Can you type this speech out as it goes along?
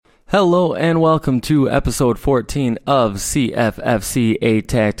Hello and welcome to episode 14 of CFFC, A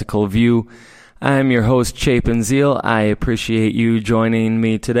Tactical View. I'm your host, Chapin Zeal. I appreciate you joining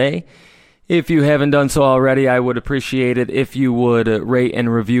me today. If you haven't done so already, I would appreciate it if you would rate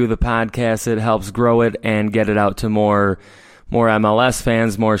and review the podcast. It helps grow it and get it out to more MLS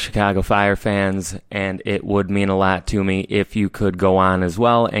fans, more Chicago Fire fans, and it would mean a lot to me if you could go on as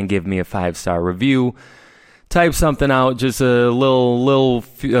well and give me a 5-star review. Type something out, just a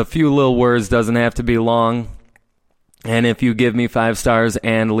few little words, doesn't have to be long. And if you give me 5 stars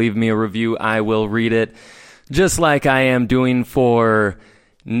and leave me a review, I will read it, just like I am doing for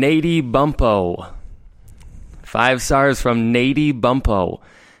Nady Bumpo. 5 stars from Nady Bumpo.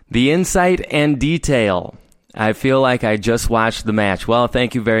 The insight and detail. I feel like I just watched the match. Well,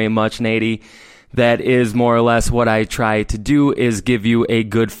 thank you very much, Nady. That is more or less what I try to do, is give you a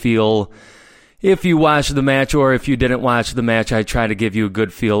good feel. If you watched the match or if you didn't watch the match, I try to give you a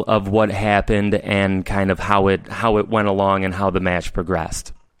good feel of what happened and kind of how it went along and how the match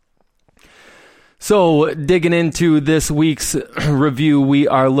progressed. So, digging into this week's review, we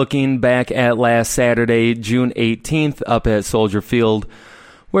are looking back at last Saturday, June 18th, up at Soldier Field,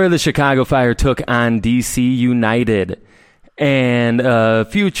 where the Chicago Fire took on DC United. And a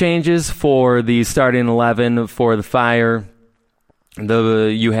few changes for the starting 11 for the Fire.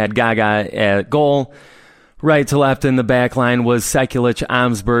 You had Gaga at goal. Right to left in the back line was Sekulic,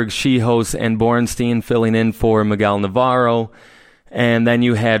 Amsberg, Schihos, and Bornstein filling in for Miguel Navarro. And then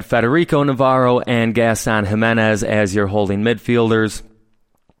you had Federico Navarro and Gaston Jimenez as your holding midfielders.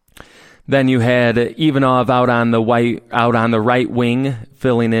 Then you had Ivanov out on the right wing,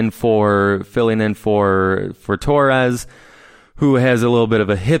 filling in for Torres, who has a little bit of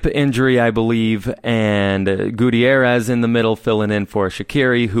a hip injury, I believe, and Gutierrez in the middle filling in for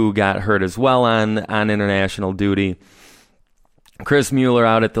Shaqiri, who got hurt as well on international duty. Chris Mueller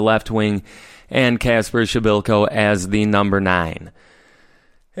out at the left wing, and Kasper Shabilko as the number 9.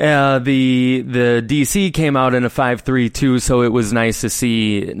 The DC came out in a 5-3-2, so it was nice to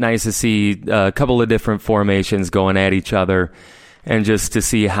see a couple of different formations going at each other, and just to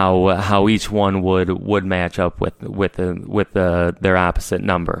see how each one would match up with their opposite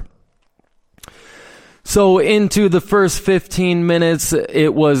number. So into the first 15 minutes,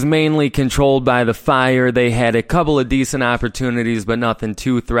 it was mainly controlled by the Fire. They had a couple of decent opportunities, but nothing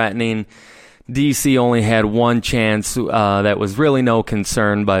too threatening. DC only had one chance that was really no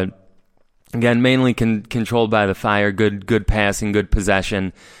concern, but again, mainly controlled by the Fire. Good passing, good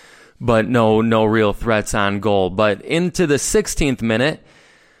possession, but no real threats on goal. But into the 16th minute,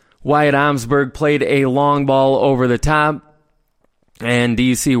 Wyatt Amsberg played a long ball over the top, and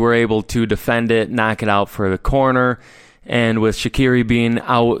DC were able to defend it, knock it out for the corner. And with Shaqiri being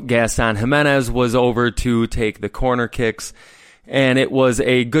out, Gaston Jimenez was over to take the corner kicks. And it was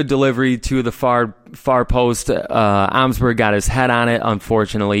a good delivery to the far post. Amsberg got his head on it.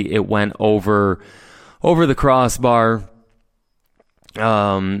 Unfortunately, it went over the crossbar.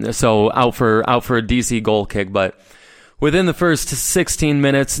 So out for a DC goal kick. But within the first 16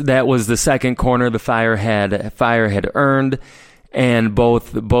 minutes, that was the second corner the Fire had earned, and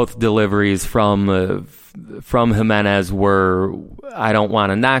both deliveries from Jimenez were. I don't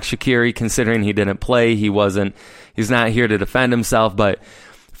want to knock Shaqiri, considering he didn't play. He's not here to defend himself, but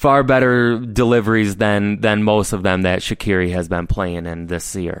far better deliveries than most of them that Shaqiri has been playing in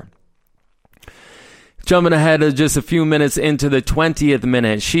this year. Jumping ahead of just a few minutes into the 20th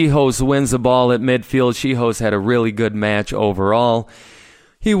minute, Schihos wins the ball at midfield. Schihos had a really good match overall.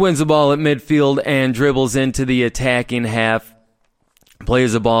 He wins the ball at midfield and dribbles into the attacking half,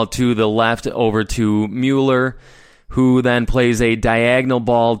 plays the ball to the left over to Mueller, who then plays a diagonal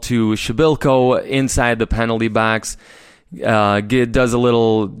ball to Shabilko inside the penalty box. Does a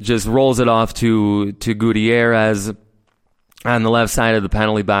little, just rolls it off to Gutierrez on the left side of the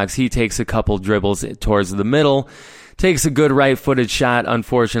penalty box. He takes a couple dribbles towards the middle, takes a good right-footed shot.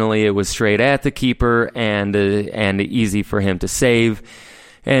 Unfortunately, it was straight at the keeper and easy for him to save.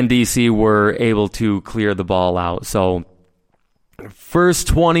 And DC were able to clear the ball out. So, first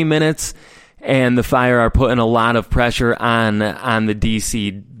 20 minutes, and the Fire are putting a lot of pressure on the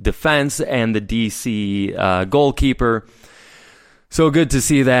DC defense and the DC goalkeeper. So good to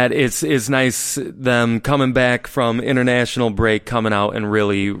see that. It's nice them coming back from international break, coming out and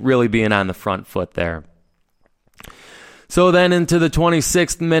really being on the front foot there. So then into the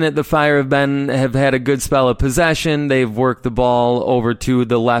 26th minute, the Fire have had a good spell of possession. They've worked the ball over to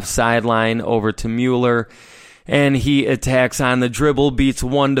the left sideline, over to Mueller, and he attacks on the dribble, beats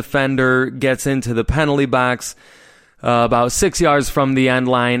one defender, gets into the penalty box about 6 yards from the end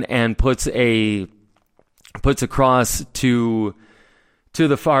line, and puts a cross to to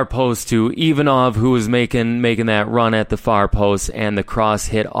the far post to Ivanov, who was making that run at the far post, and the cross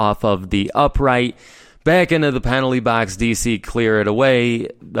hit off of the upright. Back into the penalty box, DC clear it away.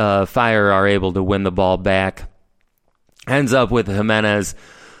 Fire are able to win the ball back. Ends up with Jimenez,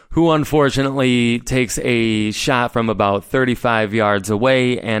 who unfortunately takes a shot from about 35 yards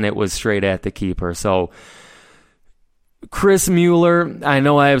away, and it was straight at the keeper. So Chris Mueller, I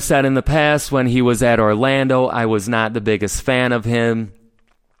know I have said in the past when he was at Orlando, I was not the biggest fan of him,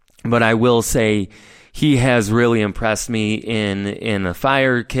 but I will say he has really impressed me in a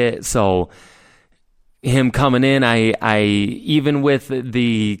Fire kit. So him coming in, I even with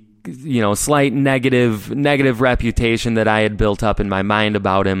the slight negative reputation that I had built up in my mind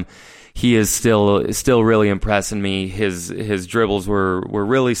about him, he is still really impressing me. His dribbles were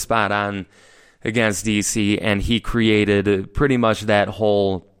really spot on against DC, and he created pretty much that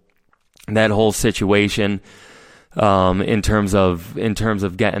whole situation in terms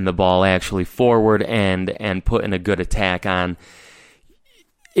of getting the ball actually forward and putting a good attack on.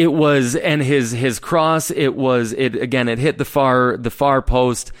 It was, and his cross, it hit the far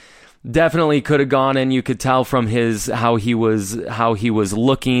post. Definitely could have gone in. You could tell from how he was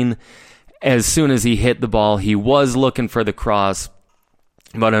looking as soon as he hit the ball. He was looking for the cross,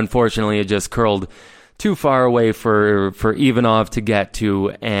 but unfortunately it just curled too far away for Ivanov to get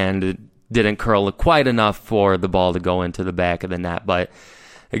to, and didn't curl quite enough for the ball to go into the back of the net. But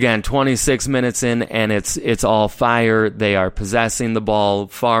again, 26 minutes in, and it's all Fire. They are possessing the ball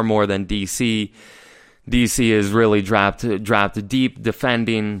far more than DC. DC is really dropped deep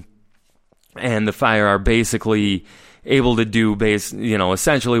defending, and the Fire are basically able to do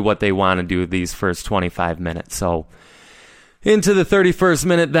essentially what they want to do these first 25 minutes. So into the 31st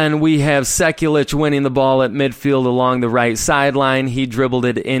minute, then we have Sekulic winning the ball at midfield along the right sideline. He dribbled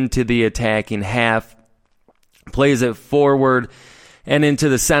it into the attacking half, plays it forward and into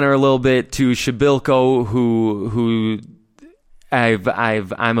the center a little bit to Shabilko, who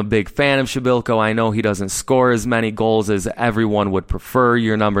I'm a big fan of Shabilko. I know he doesn't score as many goals as everyone would prefer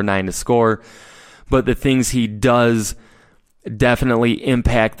your number 9 to score, but the things he does definitely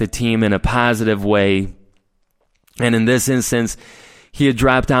impact the team in a positive way. And in this instance, he had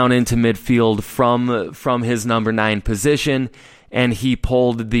dropped down into midfield from his number 9 position, and he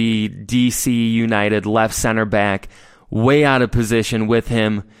pulled the DC United left center back way out of position with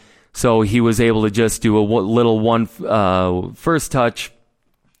him. So he was able to just do a little first touch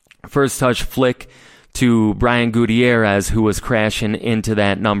flick to Brian Gutierrez, who was crashing into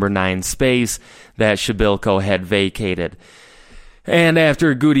that number 9 space that Shabilko had vacated. And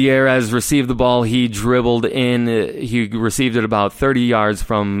after Gutierrez received the ball, he dribbled in. He received it about 30 yards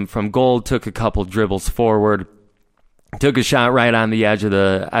from goal, took a couple dribbles forward, took a shot right on the edge of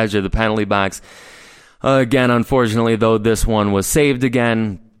the penalty box. Again, unfortunately, though, this one was saved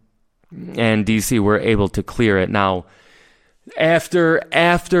again, and DC were able to clear it. Now, after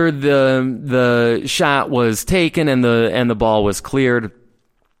the shot was taken and the ball was cleared,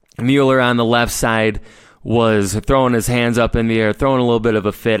 Mueller on the left side was throwing his hands up in the air, throwing a little bit of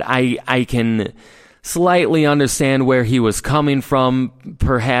a fit. I can slightly understand where he was coming from.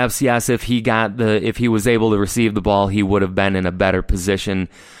 Perhaps, yes, if he was able to receive the ball, he would have been in a better position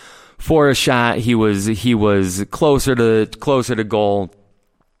for a shot. He was closer to goal.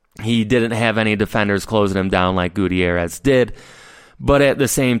 He didn't have any defenders closing him down like Gutierrez did. But at the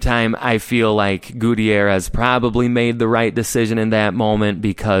same time, I feel like Gutierrez probably made the right decision in that moment,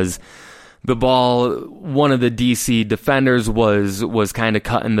 because the ball, one of the DC defenders was kind of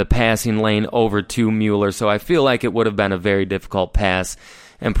cutting the passing lane over to Mueller. So I feel like it would have been a very difficult pass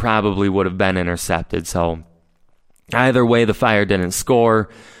and probably would have been intercepted. So either way, the Fire didn't score.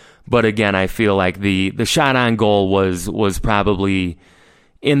 But again, I feel like the shot on goal was probably,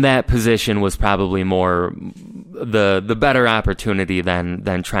 in that position, was probably more the better opportunity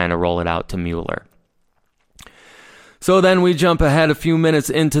than trying to roll it out to Mueller. So then we jump ahead a few minutes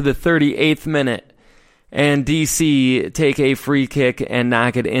into the 38th minute, and DC take a free kick and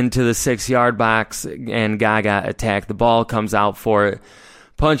knock it into the 6-yard box, and Gaga attacked the ball, comes out for it,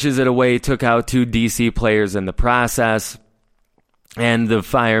 punches it away, took out 2 DC players in the process, and the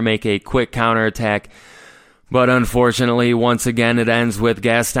Fire make a quick counterattack. But unfortunately, once again, it ends with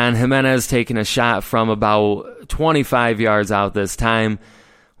Gaston Jimenez taking a shot from about 25 yards out this time.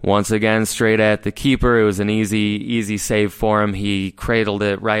 Once again, straight at the keeper. It was an easy save for him. He cradled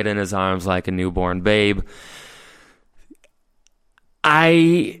it right in his arms like a newborn babe.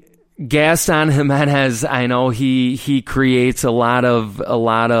 Gaston Jimenez, I know he creates a lot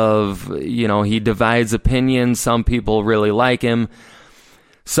of he divides opinions. Some people really like him.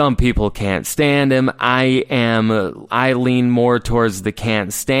 Some people can't stand him. I lean more towards the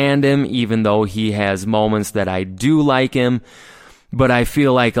can't stand him, even though he has moments that I do like him. But I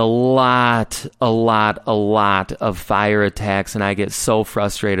feel like a lot of fire attacks, and I get so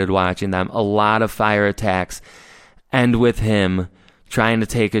frustrated watching them. A lot of fire attacks end with him trying to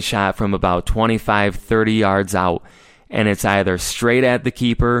take a shot from about 25, 30 yards out, and it's either straight at the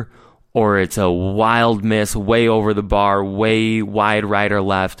keeper or it's a wild miss way over the bar, way wide right or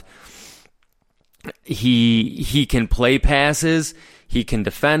left. He can play passes, he can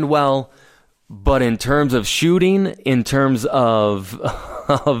defend well, but in terms of shooting, in terms of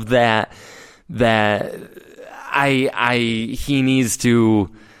that he needs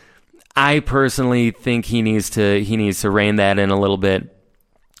to. I personally think he needs to rein that in a little bit.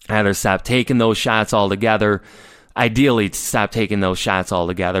 Either stop taking those shots altogether. Ideally, stop taking those shots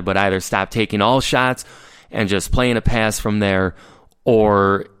altogether, but either stop taking all shots and just playing a pass from there,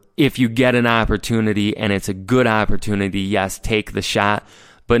 or if you get an opportunity and it's a good opportunity, yes, take the shot,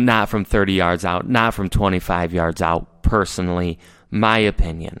 but not from 30 yards out, not from 25 yards out, personally, my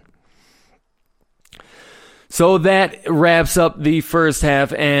opinion. So that wraps up the first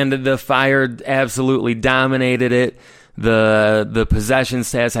half, and the Fire absolutely dominated it. The possession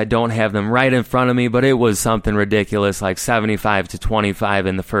stats, I don't have them right in front of me, but it was something ridiculous, like 75-25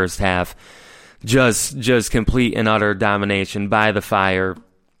 in the first half. Just complete and utter domination by the Fire.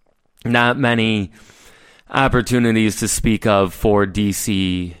 Not many opportunities to speak of for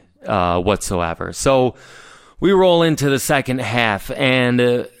DC whatsoever. So we roll into the second half,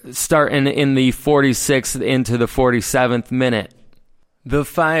 and starting in the 46th into the 47th minute, the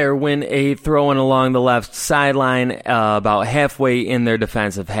Fire win a throw-in along the left sideline about halfway in their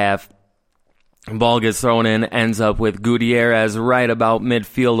defensive half. Ball gets thrown in, ends up with Gutierrez right about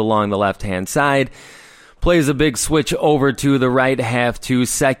midfield along the left-hand side. Plays a big switch over to the right half to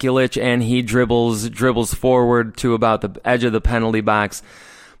Sekulic, and he dribbles forward to about the edge of the penalty box.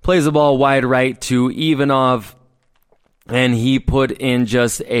 Plays the ball wide right to Ivanov, and he put in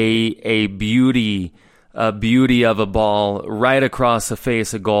just a beauty of a ball right across the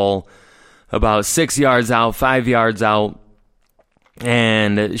face of goal, about 6 yards out, 5 yards out.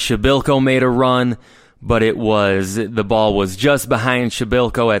 And Shabilko made a run, but the ball was just behind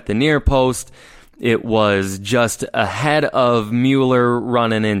Shabilko at the near post. It was just ahead of Mueller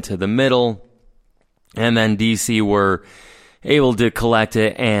running into the middle, and then DC were able to collect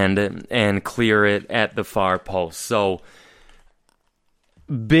it and clear it at the far post. So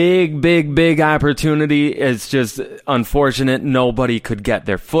big opportunity. It's just unfortunate nobody could get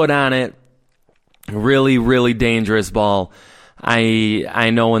their foot on it. Really dangerous ball. I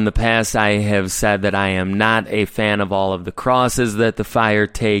know in the past I have said that I am not a fan of all of the crosses that the Fire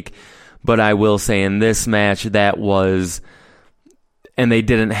take, but I will say in this match that was, and they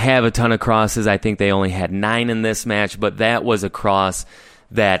didn't have a ton of crosses. I think they only had 9 in this match, but that was a cross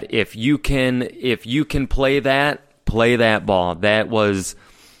that if you can play that ball. That was,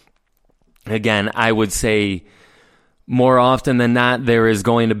 again, I would say more often than not, there is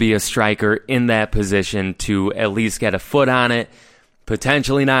going to be a striker in that position to at least get a foot on it,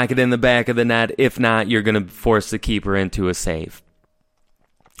 potentially knock it in the back of the net. If not, you're going to force the keeper into a save.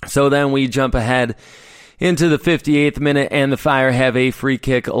 So then we jump ahead into the 58th minute, and the Fire have a free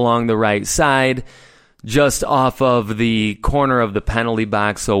kick along the right side, just off of the corner of the penalty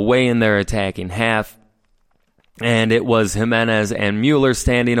box, so way in their attacking half. And it was Jimenez and Mueller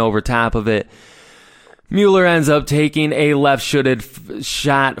standing over top of it. Mueller ends up taking a left-footed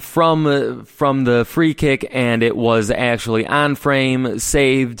shot from the free kick, and it was actually on frame,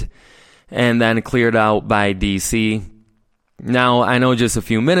 saved, and then cleared out by DC. Now, I know just a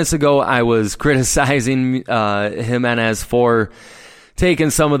few minutes ago I was criticizing Jimenez for taking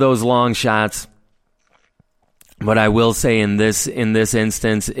some of those long shots, but I will say in this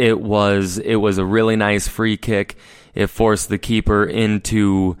instance it was a really nice free kick. It forced the keeper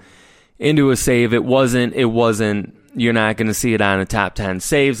into a save. It wasn't. You're not going to see it on a top 10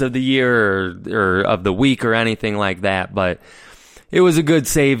 saves of the year or of the week or anything like that, but it was a good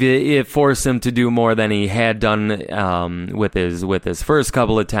save. It forced him to do more than he had done with his first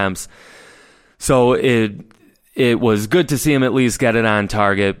couple attempts. So it was good to see him at least get it on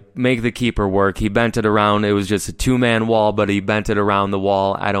target, make the keeper work. He bent it around. It was just a 2-man wall, but he bent it around the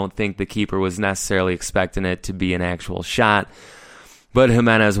wall. I don't think the keeper was necessarily expecting it to be an actual shot, but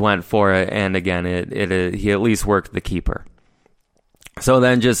Jimenez went for it, and again, he at least worked the keeper. So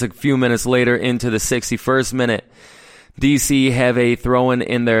then just a few minutes later into the 61st minute, DC have a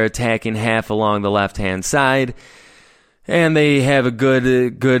throw-in their attacking half along the left-hand side, And they have a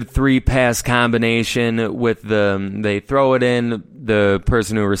good 3-pass combination with they throw it in, the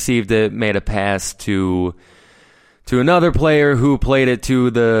person who received it made a pass to another player who played it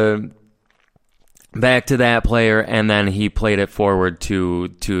back to that player, and then he played it forward to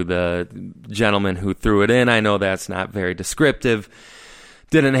the gentleman who threw it in. I know that's not very descriptive.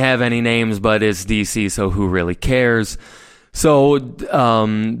 Didn't have any names, but it's DC, so who really cares? So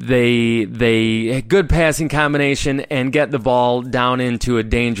they good passing combination and get the ball down into a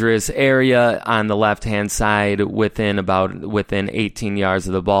dangerous area on the left-hand side within 18 yards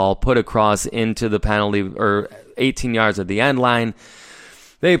of the ball, put across into the penalty, or 18 yards of the end line.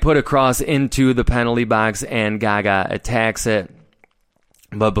 They put across into the penalty box, and Gaga attacks it.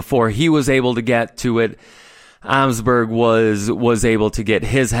 But before he was able to get to it, Omsberg was able to get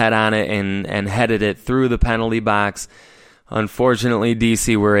his head on it and headed it through the penalty box. Unfortunately,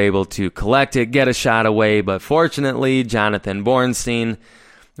 DC were able to collect it, get a shot away, but fortunately, Jonathan Bornstein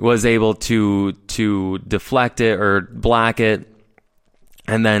was able to deflect it or block it,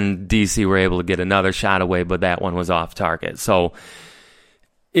 and then DC were able to get another shot away, but that one was off target. So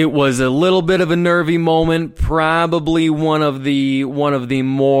it was a little bit of a nervy moment, probably one of the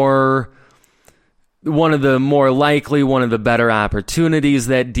better opportunities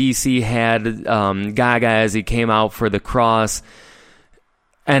that DC had. Gaga, as he came out for the cross,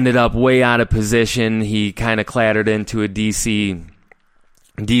 ended up way out of position. He kind of clattered into a DC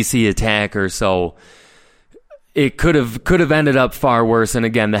attacker, so it could have ended up far worse. And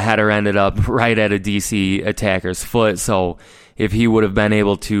again, the header ended up right at a DC attacker's foot, so if he would have been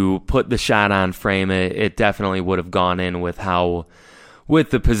able to put the shot on frame, it definitely would have gone in with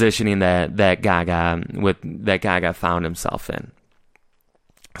the positioning that Gaga found himself in.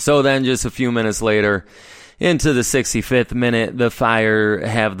 So then just a few minutes later, into the 65th minute, the Fire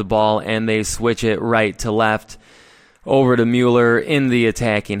have the ball and they switch it right to left over to Mueller in the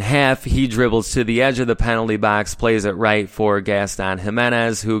attacking half. He dribbles to the edge of the penalty box, plays it right for Gaston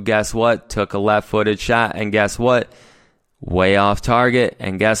Jimenez, who, guess what, took a left-footed shot, and guess what, way off target,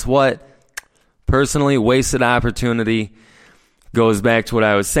 and guess what, personally wasted opportunity. Goes back to what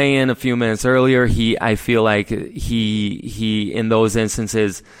I was saying a few minutes earlier. I feel like he in those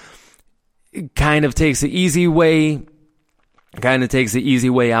instances kind of takes the easy way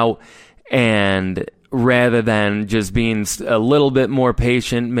out, and rather than just being a little bit more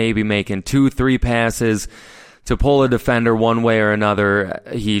patient, maybe making 2-3 passes to pull a defender one way or another,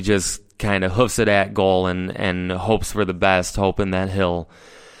 he just kind of hoofs it at goal and hopes for the best, hoping that he'll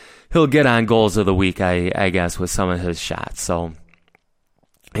get on goals of the week, I guess, with some of his shots. So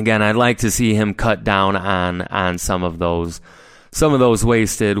again, I'd like to see him cut down on some of those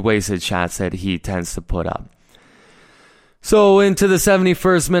wasted shots that he tends to put up. So into the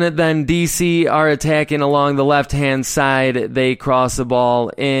 71st minute, then DC are attacking along the left-hand side. They cross the ball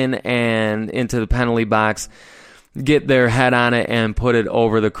in and into the penalty box, get their head on it, and put it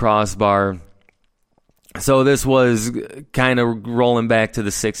over the crossbar. So this was kind of rolling back to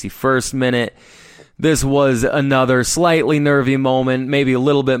the 61st minute. This was another slightly nervy moment, maybe a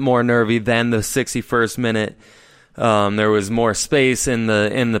little bit more nervy than the 61st minute. There was more space in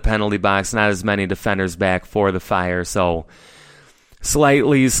the penalty box, not as many defenders back for the Fire, so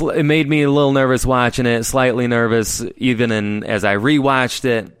it made me a little nervous watching it, slightly nervous even as I rewatched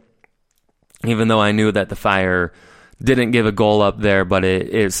it, even though I knew that the Fire didn't give a goal up there, but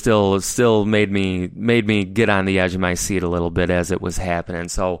it still made me get on the edge of my seat a little bit as it was happening.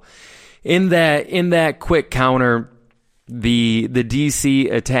 So in that quick counter, the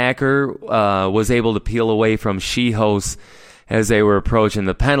DC attacker was able to peel away from Shihos as they were approaching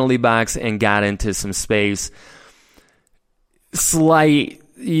the penalty box and got into some space. It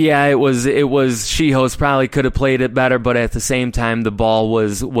was Shihos probably could have played it better, but at the same time the ball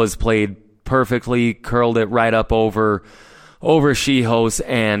was played perfectly, curled it right up over Shihos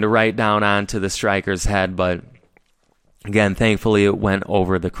and right down onto the striker's head, but again, thankfully it went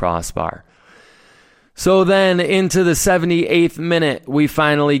over the crossbar. So then into the 78th minute, we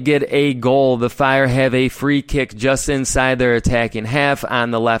finally get a goal. The Fire have a free kick just inside their attacking half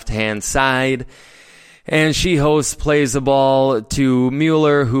on the left-hand side. And Shihos plays the ball to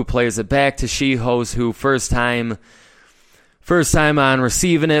Mueller, who plays it back to Shihos, who first time on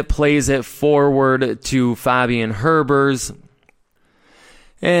receiving it, plays it forward to Fabian Herbers.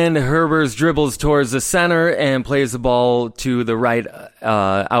 And Herbers dribbles towards the center and plays the ball to the right,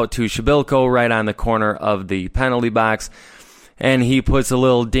 out to Shabilko, right on the corner of the penalty box. And he puts a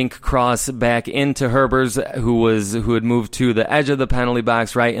little dink cross back into Herbers, who had moved to the edge of the penalty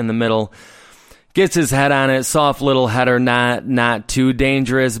box, right in the middle. Gets his head on it, soft little header, not too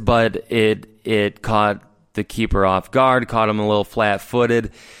dangerous, but it caught the keeper off guard, caught him a little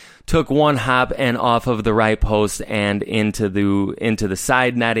flat-footed, took one hop and off of the right post and into the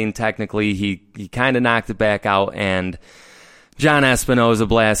side netting. Technically, he kind of knocked it back out, and John Espinoza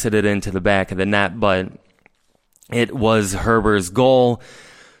blasted it into the back of the net, but it was Herber's goal.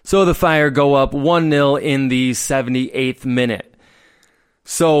 So the Fire go up 1-0 in the 78th minute.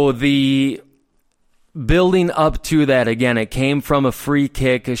 So the building up to that, again, it came from a free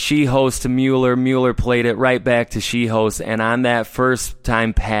kick, a She-Host to Mueller. Mueller played it right back to She-Host, and on that first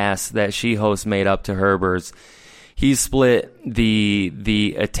time pass that She-Host made up to Herbers, he split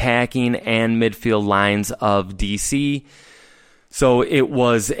the attacking and midfield lines of DC. So it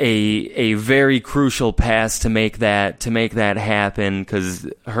was a very crucial pass to make that happen, because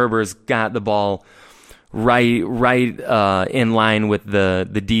Herbers got the ball right in line with the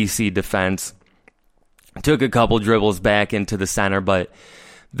DC defense. Took a couple dribbles back into the center, but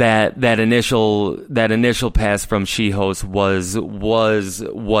that initial pass from She-Host was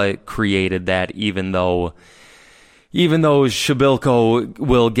what created that. Even though Shabilko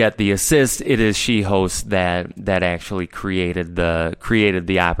will get the assist, it is She-Host that actually created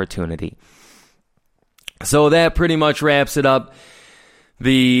the opportunity. So that pretty much wraps it up.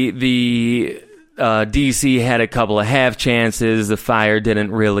 The DC had a couple of half chances. The Fire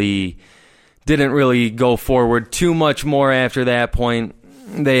didn't really go forward too much more after that point.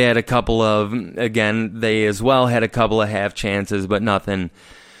 They had they as well had a couple of half chances, but nothing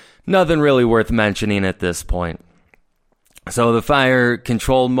really worth mentioning at this point. So the Fire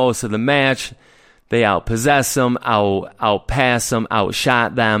controlled most of the match. They outpossessed them, outpassed them,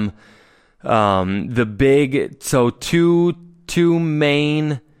 outshot them. Two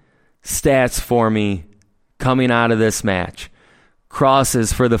main stats for me coming out of this match.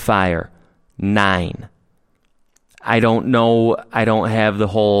 Crosses for the Fire, 9. I don't know. I don't have the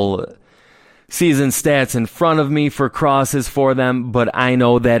whole season stats in front of me for crosses for them, but I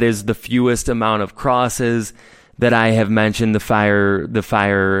know that is the fewest amount of crosses that I have mentioned the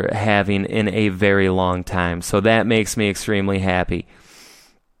Fire having in a very long time. So that makes me extremely happy.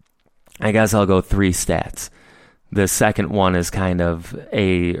 I guess I'll go 3 stats. The second one is kind of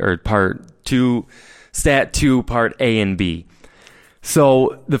part 2, stat 2, part A and B.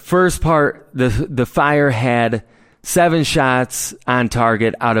 So the first part, the Fire had 7 shots on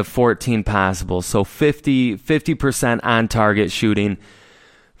target out of 14 possible. So 50% on target shooting.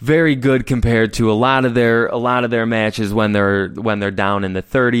 Very good compared to a lot of their matches when they're down in the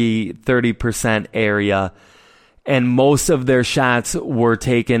 30% area. And most of their shots were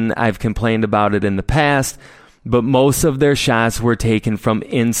taken, I've complained about it in the past, but most of their shots were taken from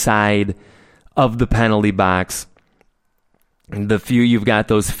inside of the penalty box. You've got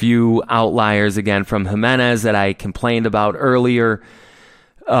those few outliers again from Jimenez that I complained about earlier,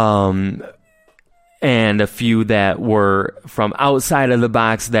 and a few that were from outside of the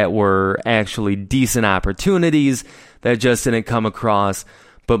box that were actually decent opportunities that just didn't come across.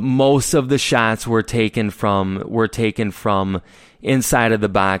 But most of the shots were taken from inside of the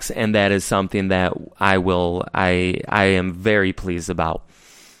box, and that is something that I am very pleased about.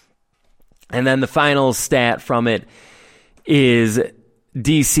 And then the final stat from it is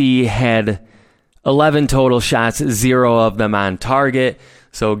DC had 11 total shots, 0 of them on target.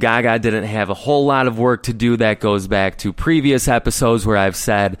 So Gaga didn't have a whole lot of work to do. That goes back to previous episodes where I've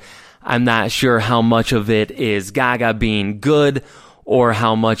said I'm not sure how much of it is Gaga being good or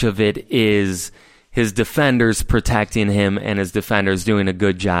how much of it is his defenders protecting him and his defenders doing a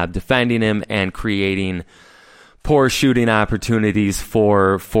good job defending him and creating poor shooting opportunities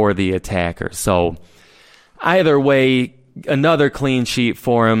for the attacker. So either way, another clean sheet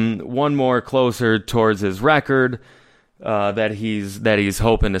for him, one more closer towards his record that he's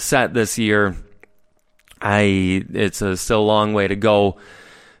hoping to set this year. It's still a long way to go.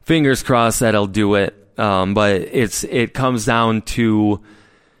 Fingers crossed that'll do it. But it comes down to,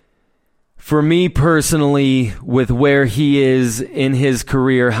 for me personally, with where he is in his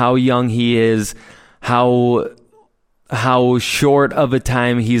career, how young he is, how short of a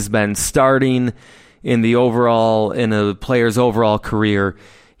time he's been starting in a player's overall career.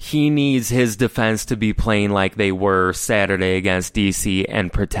 He needs his defense to be playing like they were Saturday against DC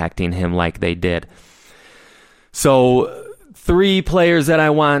and protecting him like they did. So 3 players that I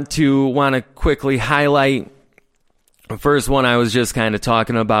want to quickly highlight. The first one I was just kind of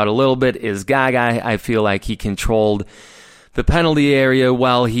talking about a little bit is Gaga. I feel like he controlled the penalty area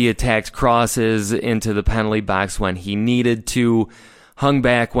while he attacked crosses into the penalty box when he needed to, hung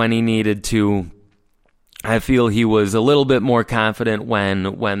back when he needed to. I feel he was a little bit more confident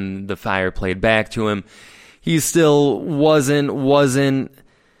when the Fire played back to him. He still wasn't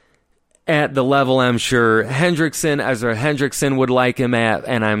at the level I'm sure Ezra Hendrickson would like him at,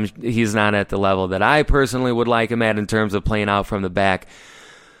 and he's not at the level that I personally would like him at in terms of playing out from the back.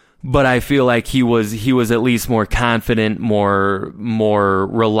 But I feel like he was at least more confident, more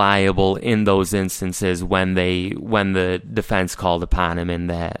reliable in those instances when the defense called upon him in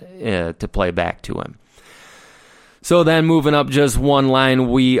that to play back to him. So then moving up just one line,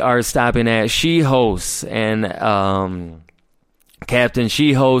 we are stopping at Schiehaus, and Captain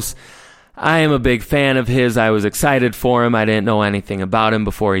Schiehaus. I am a big fan of his. I was excited for him. I didn't know anything about him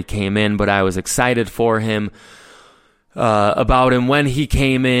before he came in, but I was excited for him. About him when he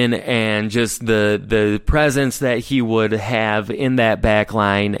came in, and just the presence that he would have in that back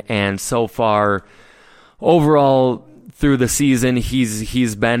line. And so far, overall through the season,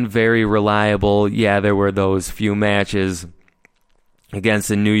 he's been very reliable. Yeah, there were those few matches against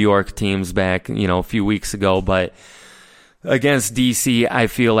the New York teams back, a few weeks ago, but against DC, I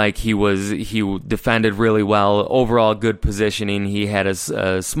feel like he defended really well. Overall, good positioning. He had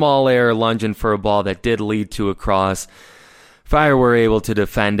a small error lunging for a ball that did lead to a cross. Fire were able to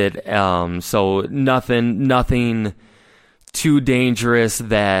defend it. So nothing too dangerous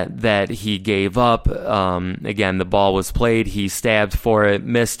that he gave up. Again, the ball was played. He stabbed for it,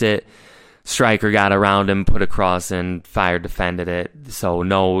 missed it. Striker got around him, put a cross in. Fire defended it. So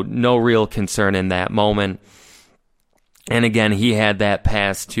no real concern in that moment. And again, he had that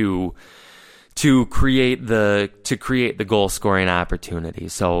pass to create the goal scoring opportunity.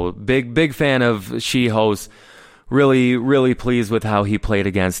 So big fan of Schiehaus. Really, really pleased with how he played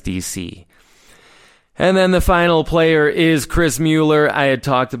against DC. And then the final player is Chris Mueller. I had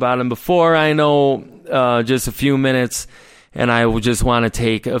talked about him before. I know just a few minutes, and I just want to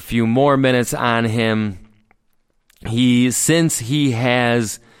take a few more minutes on him. Since he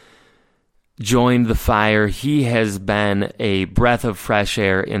has joined the Fire, he has been a breath of fresh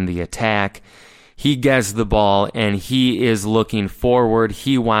air in the attack. He gets the ball and he is looking forward.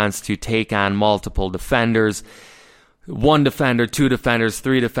 He wants to take on multiple defenders. 1 defender, 2 defenders,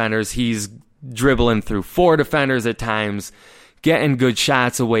 3 defenders. He's dribbling through 4 defenders at times, getting good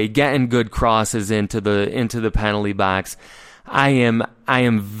shots away, getting good crosses into the penalty box. I am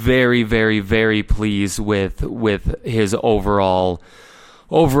very, very, very pleased with his overall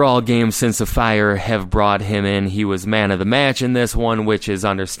game since the Fire have brought him in. He was man of the match in this one, which is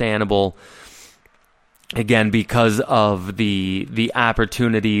understandable. Again, because of the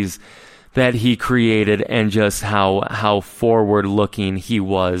opportunities that he created and just how forward-looking he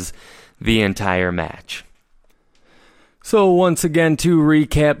was the entire match. So once again, to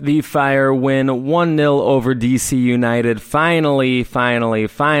recap, the Fire win 1-0 over DC United. Finally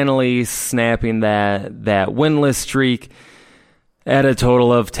snapping that winless streak at a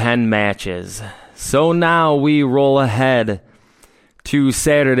total of 10 matches. So now we roll ahead to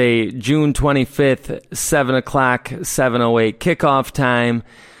Saturday, June 25th, 7 o'clock, 7:08 kickoff time,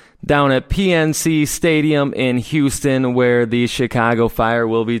 down at PNC Stadium in Houston, where the Chicago Fire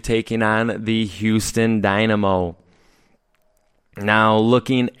will be taking on the Houston Dynamo. Now,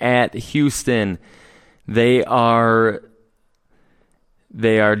 looking at Houston, they are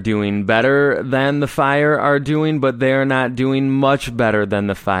doing better than the Fire are doing, but they are not doing much better than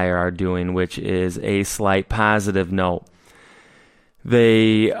the Fire are doing, which is a slight positive note.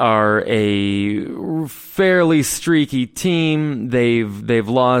 They are a fairly streaky team. They've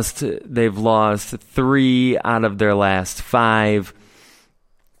lost 3 out of their last 5.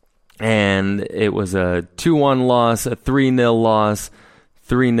 And it was a 2-1 loss, a 3-0 loss,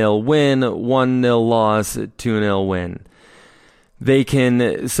 3-0 win, 1-0 loss, 2-0 win.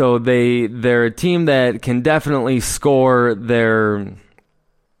 They're a team that can definitely score.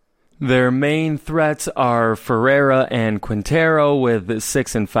 Their main threats are Ferreira and Quintero with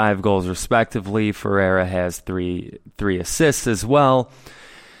 6 and 5 goals respectively. Ferreira has three assists as well.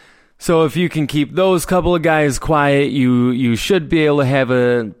 So if you can keep those couple of guys quiet, you should be able to have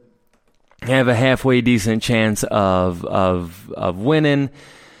a halfway decent chance of winning.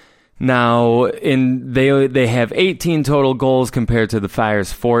 Now, they have 18 total goals compared to the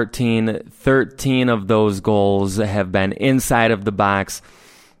Fire's 14. 13 of those goals have been inside of the box.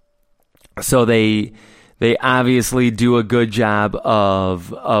 So they obviously do a good job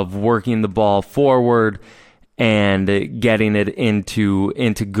of working the ball forward and getting it into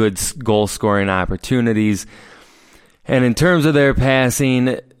good goal scoring opportunities. And in terms of their passing,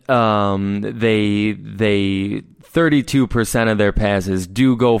 they 32% of their passes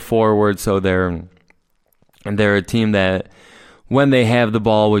do go forward, so they're a team that when they have the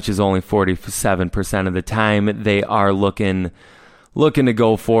ball, which is only 47% of the time, they are looking to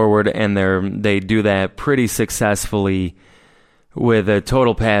go forward, and they do that pretty successfully with a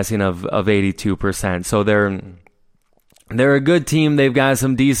total passing of 82%. So they're a good team. They've got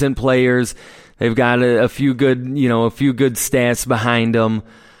some decent players. They've got a few good stats behind them,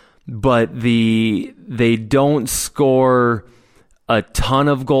 but they don't score a ton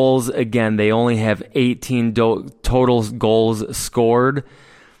of goals. Again, they only have 18 total goals scored.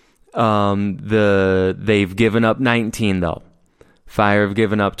 They've given up 19 though. Fire have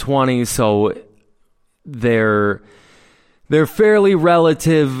given up 20, so they're fairly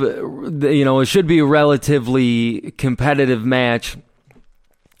relative. It should be a relatively competitive match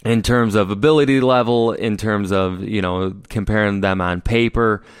in terms of ability level, in terms of, comparing them on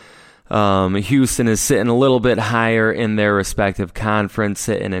paper. Houston is sitting a little bit higher in their respective conference,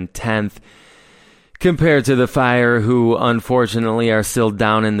 sitting in 10th, compared to the Fire, who unfortunately are still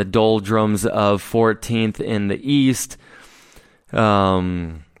down in the doldrums of 14th in the East.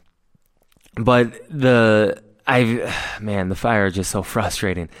 But the Fire are just so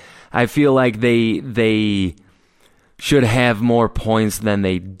frustrating. I feel like they should have more points than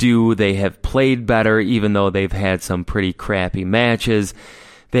they do. They have played better, even though they've had some pretty crappy matches.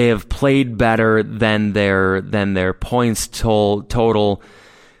 They have played better than their points total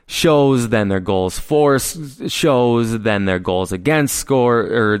shows, than their goals for shows, than their goals against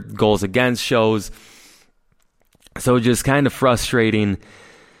shows. So just kind of frustrating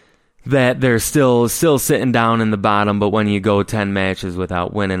that they're still sitting down in the bottom, but when you go 10 matches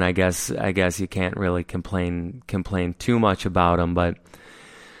without winning, I guess you can't really complain too much about them. But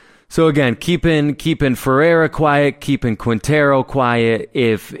so again, keeping Ferreira quiet, keeping Quintero quiet.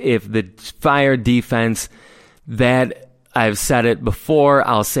 If the Fire defense, that I've said it before,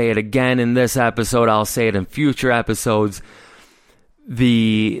 I'll say it again in this episode, I'll say it in future episodes.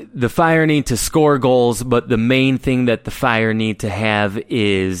 The Fire need to score goals, but the main thing that the Fire need to have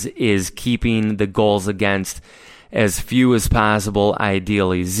is keeping the goals against as few as possible,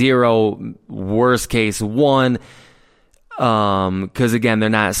 ideally 0, worst case 1, because again, they're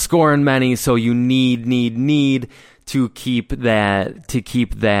not scoring many, so you need to keep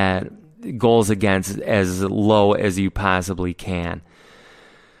that goals against as low as you possibly can.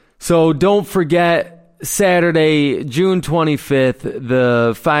 So don't forget, Saturday, June 25th,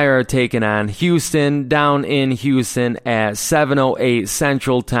 the Fire are taking on Houston down in Houston at 7:08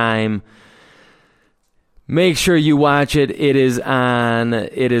 Central Time. Make sure you watch it. It is on.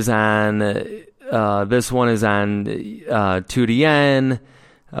 This one is on 2DN.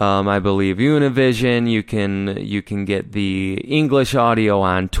 I believe Univision. You can get the English audio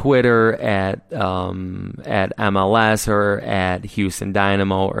on Twitter at MLS or at Houston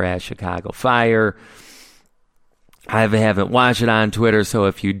Dynamo or at Chicago Fire. I haven't watched it on Twitter, so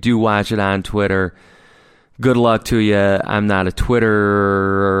if you do watch it on Twitter, good luck to you. I'm not a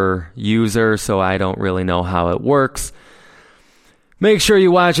Twitter user, so I don't really know how it works. Make sure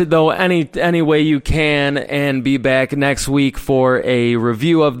you watch it, though, any way you can, and be back next week for a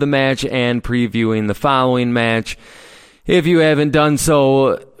review of the match and previewing the following match. If you haven't done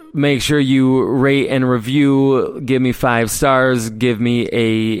so, make sure you rate and review. Give me 5 stars. Give me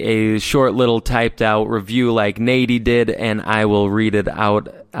a short little typed out review like Nady did, and I will read it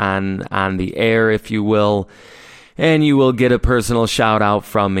out on the air, if you will. And you will get a personal shout out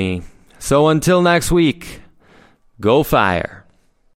from me. So until next week, go Fire.